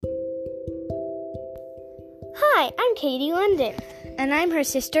Hi, I'm Katie London. And I'm her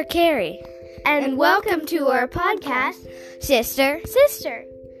sister, Carrie. And welcome to our podcast, Sister.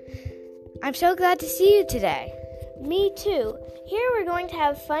 I'm so glad to see you today. Me too. Here we're going to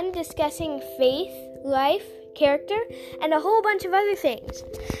have fun discussing faith, life, character, and a whole bunch of other things.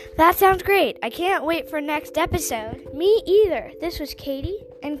 That sounds great. I can't wait for next episode. Me either. This was Katie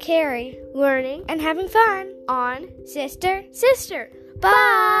and Carrie learning and having fun on Sister.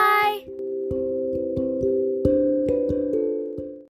 Bye!